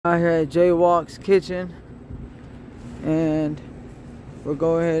out here at Jaywalk's kitchen, and we're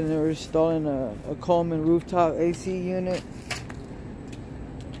going ahead and we're installing a Coleman rooftop AC unit.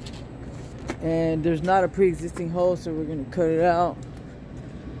 And there's not a pre-existing hole, so we're gonna cut it out.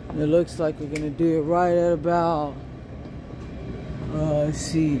 And it looks like we're gonna do it right at about, let's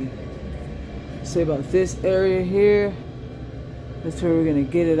see, say about this area here. That's where we're gonna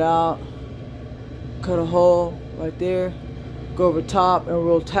get it out. Cut a hole right there. Go over top, and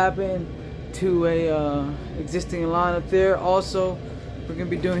we'll tap in to a existing line up there. Also, what we're gonna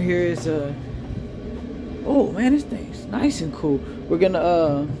be doing here is oh man, this thing's nice and cool. We're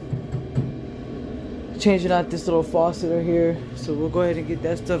gonna changing out this little faucet right here, so we'll go ahead and get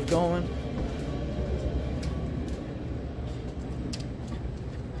that stuff going.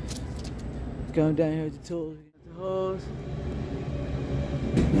 Going down here with the tools, the hose.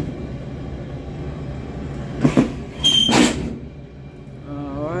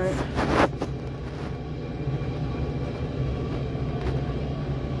 Alright.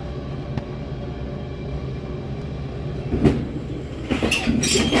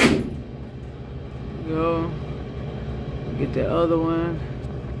 Go. Get that other one.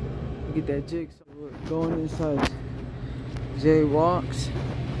 Get that jigsaw. We're going inside Jaywalk's.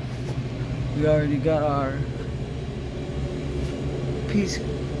 We already got our piece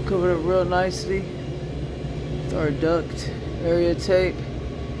covered up real nicely with our duct area tape.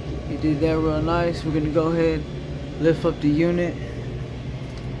 He did that real nice. We're gonna go ahead and lift up the unit.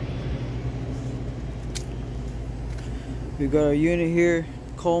 We got our unit here,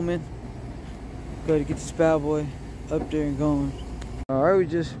 Coleman. Got to get this bad boy up there and going. Alright, we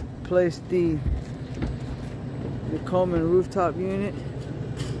just placed the Coleman rooftop unit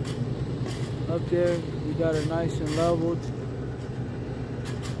up there. We got it nice and leveled.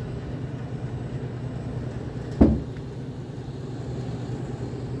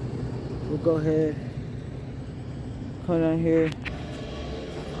 We'll go ahead, come down here.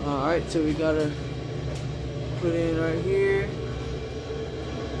 Alright, so we gotta put in right here.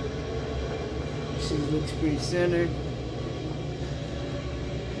 This looks pretty centered.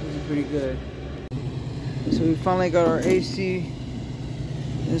 This is pretty good. So we finally got our AC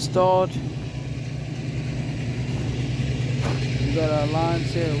installed. We got our line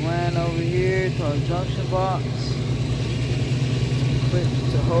set ran over here to our junction box.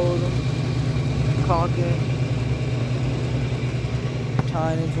 Clips to hold them. Caulking.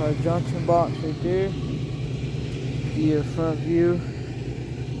 Tying into our junction box right there. Your front view.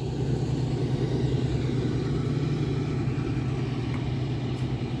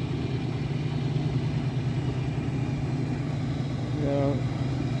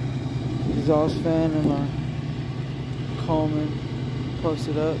 Exhaust fan and our Coleman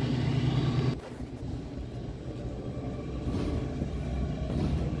posted up.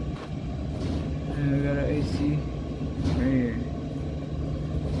 And we got our AC.